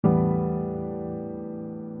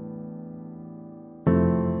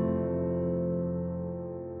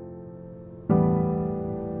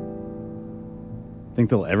Think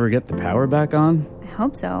they'll ever get the power back on? I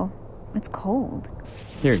hope so. It's cold.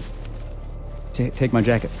 Here, take my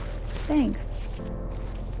jacket. Thanks.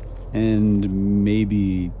 And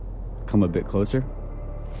maybe come a bit closer?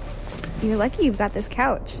 You're lucky you've got this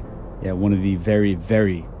couch. Yeah, one of the very,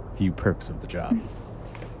 very few perks of the job.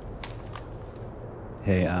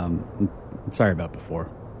 Hey, I'm sorry about before.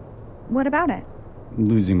 What about it?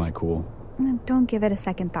 Losing my cool. Don't give it a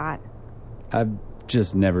second thought. I've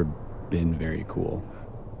just never been very cool.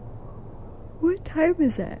 What time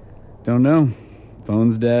is it? Don't know.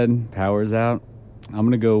 Phone's dead, power's out. I'm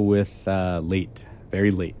gonna go with late.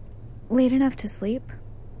 Very late. Late enough to sleep?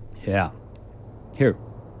 Yeah. Here,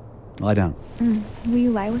 lie down. Will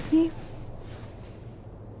you lie with me?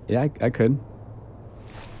 Yeah, I could.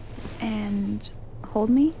 And hold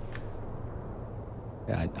me?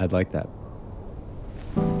 Yeah, I'd like that.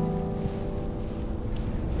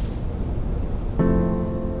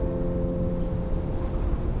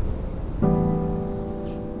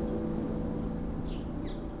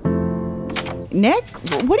 Nick,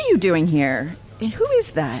 what are you doing here? And who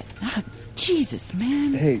is that? Oh, Jesus,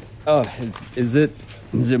 man. Hey, is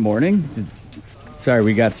it morning? Sorry,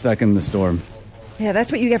 we got stuck in the storm. Yeah,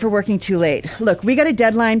 that's what you get for working too late. Look, we got a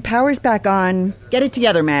deadline. Power's back on. Get it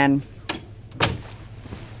together, man.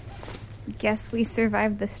 Guess we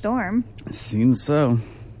survived the storm. Seems so.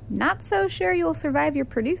 Not so sure you'll survive your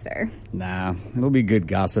producer. Nah, it'll be good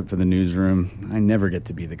gossip for the newsroom. I never get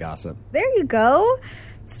to be the gossip. There you go.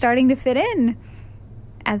 Starting to fit in.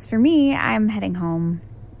 As for me, I'm heading home.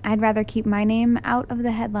 I'd rather keep my name out of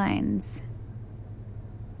the headlines.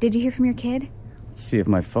 Did you hear from your kid? Let's see if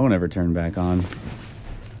my phone ever turned back on.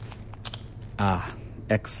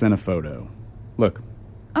 X sent a photo. Look.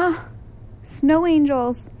 Oh, snow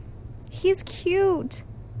angels. He's cute.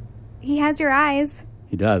 He has your eyes.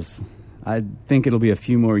 He does. I think it'll be a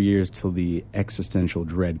few more years till the existential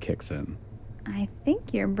dread kicks in. I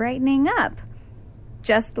think you're brightening up.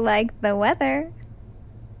 Just like the weather.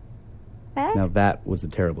 Now that was a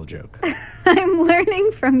terrible joke. I'm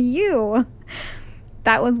learning from you.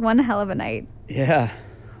 That was one hell of a night. Yeah,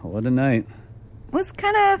 what a night. Was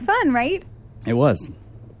kind of fun, right? It was.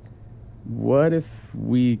 What if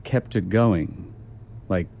we kept it going?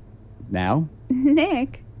 Like, now?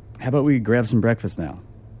 Nick. How about we grab some breakfast now?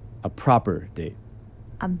 A proper date.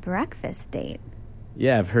 A breakfast date?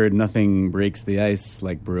 Yeah, I've heard nothing breaks the ice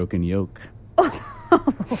like broken yolk.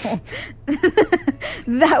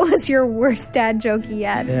 That was your worst dad joke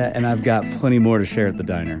yet. Yeah, and I've got plenty more to share at the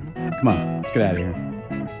diner. Come on, let's get out of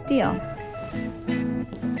here. Deal.